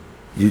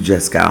You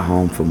just got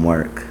home from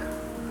work.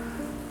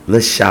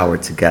 Let's shower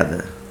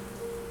together.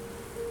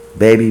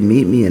 Baby,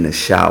 meet me in the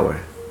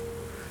shower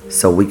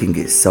so we can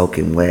get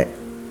soaking wet.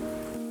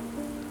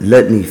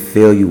 Let me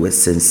fill you with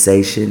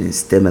sensation and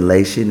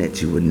stimulation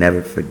that you will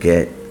never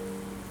forget.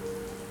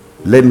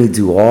 Let me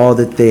do all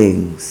the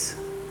things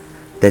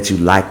that you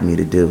like me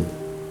to do.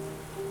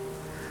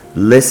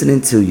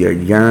 Listening to your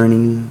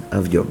yearning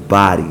of your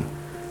body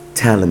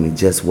telling me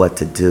just what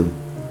to do.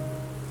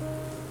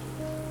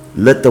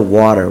 Let the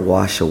water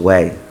wash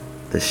away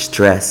the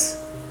stress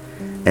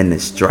and the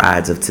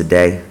strides of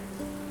today.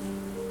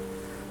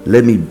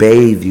 Let me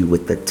bathe you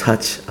with the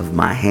touch of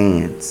my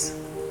hands.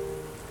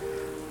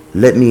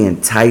 Let me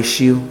entice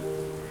you,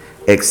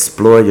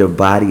 explore your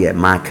body at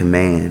my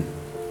command.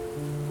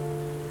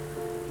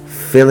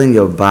 Feeling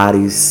your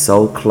body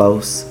so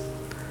close,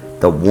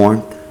 the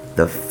warmth,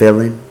 the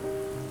feeling,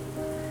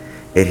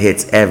 it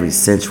hits every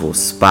sensual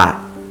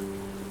spot.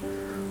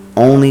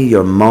 Only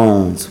your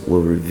moans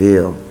will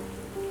reveal.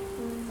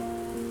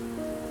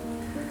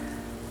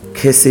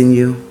 Kissing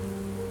you,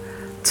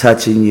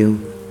 touching you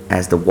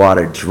as the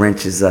water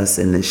drenches us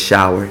in the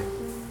shower.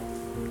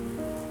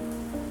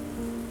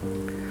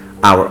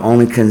 Our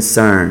only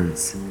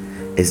concerns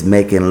is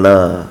making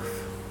love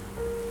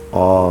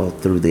all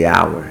through the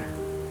hour.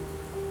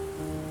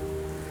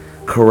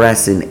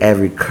 Caressing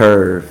every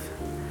curve,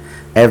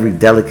 every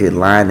delicate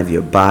line of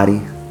your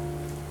body.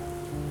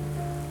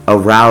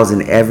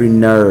 Arousing every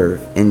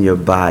nerve in your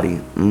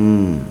body.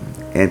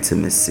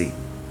 Intimacy.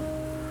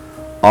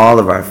 All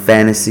of our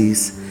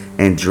fantasies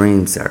and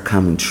dreams are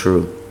coming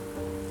true.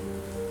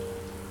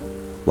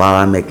 While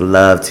I make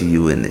love to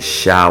you in the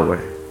shower.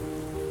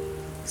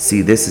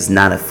 See, this is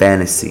not a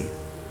fantasy,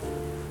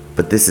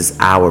 but this is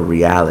our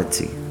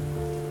reality.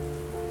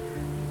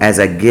 As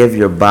I give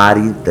your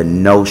body the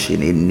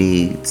notion it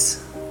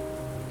needs.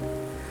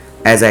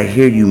 As I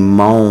hear you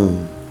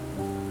moan,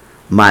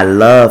 my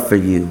love for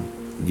you,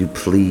 you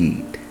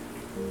plead.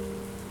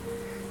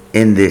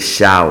 In this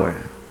shower,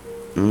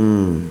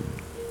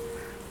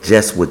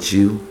 just what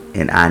you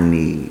and I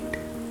need.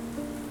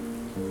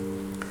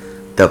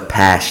 The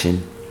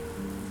passion,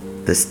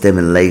 the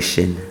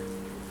stimulation,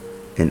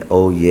 and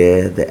oh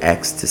yeah, the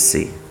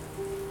ecstasy.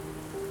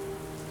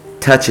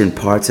 Touching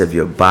parts of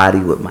your body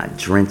with my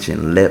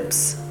drenching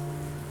lips.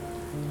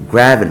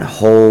 Grabbing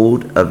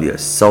hold of your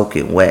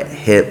soaking wet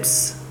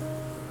hips.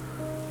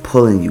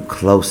 Pulling you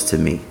close to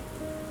me.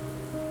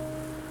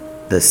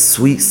 The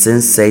sweet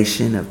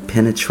sensation of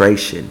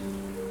penetration.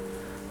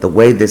 The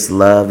way this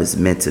love is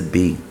meant to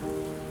be.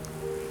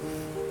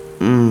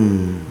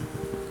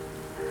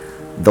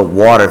 The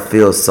water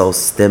feels so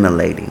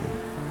stimulating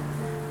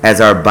as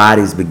our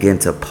bodies begin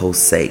to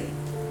pulsate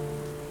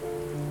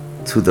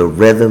to the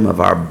rhythm of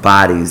our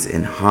bodies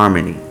in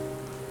harmony,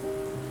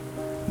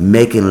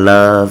 making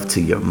love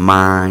to your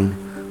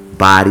mind,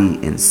 body,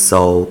 and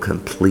soul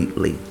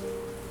completely.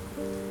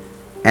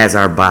 As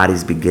our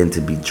bodies begin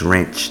to be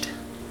drenched,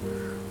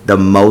 the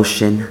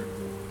motion,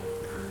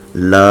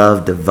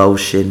 love,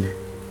 devotion,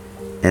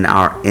 and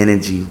our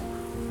energy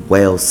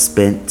well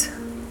spent.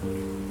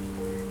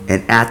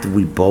 And after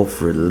we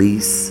both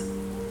release,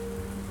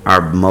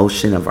 our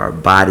motion of our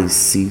bodies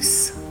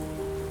cease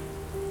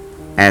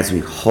as we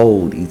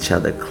hold each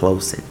other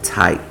close and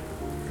tight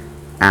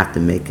after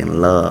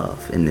making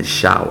love in the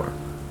shower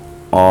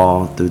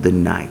all through the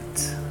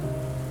night.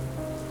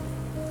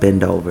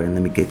 Bend over and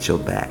let me get your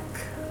back.